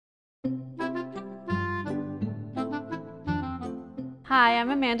Hi, I'm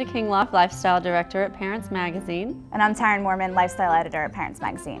Amanda Kingloff, Lifestyle Director at Parents Magazine. And I'm Taryn Moorman, Lifestyle Editor at Parents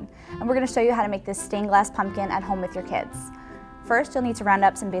Magazine. And we're going to show you how to make this stained glass pumpkin at home with your kids. First, you'll need to round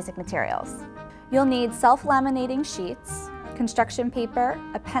up some basic materials. You'll need self-laminating sheets, construction paper,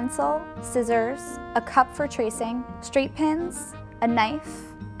 a pencil, scissors, a cup for tracing, straight pins, a knife,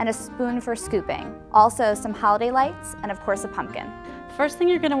 and a spoon for scooping. Also some holiday lights, and of course a pumpkin. First thing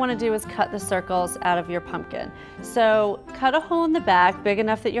you're going to want to do is cut the circles out of your pumpkin. So cut a hole in the back big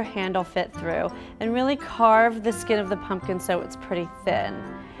enough that your hand will fit through, and really carve the skin of the pumpkin so it's pretty thin.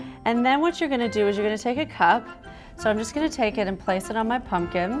 And then what you're going to do is you're going to take a cup. So I'm just going to take it and place it on my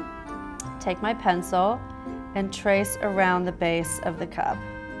pumpkin, take my pencil, and trace around the base of the cup.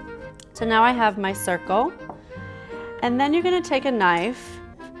 So now I have my circle. And then you're going to take a knife,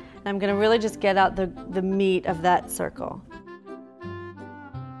 and I'm going to really just get out the meat of that circle.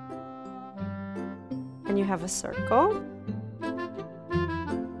 And you have a circle.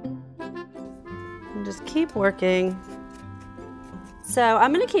 And just keep working. So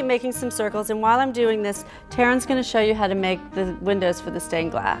I'm going to keep making some circles, and while I'm doing this, Taryn's going to show you how to make the windows for the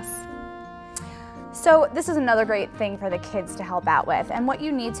stained glass. So this is another great thing for the kids to help out with, and what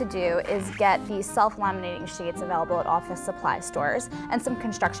you need to do is get these self-laminating sheets available at office supply stores and some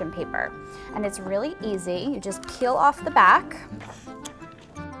construction paper. And it's really easy. You just peel off the back.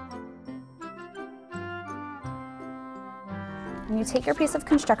 And you take your piece of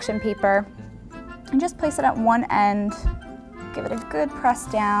construction paper and just place it at one end, give it a good press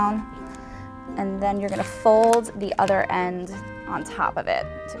down, and then you're going to fold the other end on top of it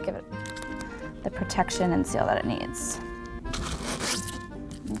to give it the protection and seal that it needs.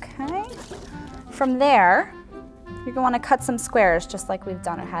 Okay. From there, you're going to want to cut some squares just like we've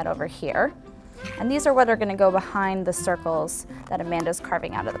done ahead over here. And these are what are going to go behind the circles that Amanda's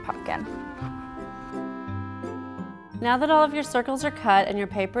carving out of the pumpkin. Now that all of your circles are cut and your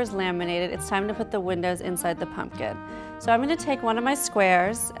paper is laminated, it's time to put the windows inside the pumpkin. So I'm going to take one of my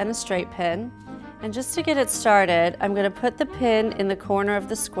squares and a straight pin, and just to get it started, I'm going to put the pin in the corner of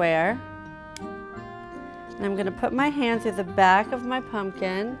the square, and I'm going to put my hand through the back of my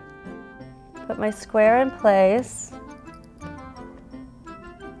pumpkin, put my square in place,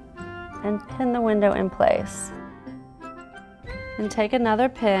 and pin the window in place. And take another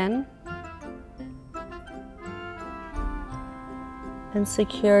pin and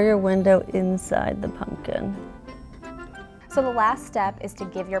secure your window inside the pumpkin. So the last step is to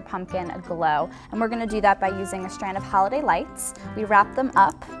give your pumpkin a glow, and we're going to do that by using a strand of holiday lights. We wrap them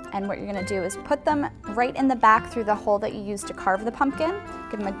up, and what you're going to do is put them right in the back through the hole that you used to carve the pumpkin.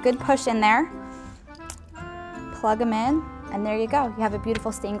 Give them a good push in there, plug them in, and there you go. You have a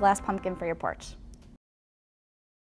beautiful stained glass pumpkin for your porch.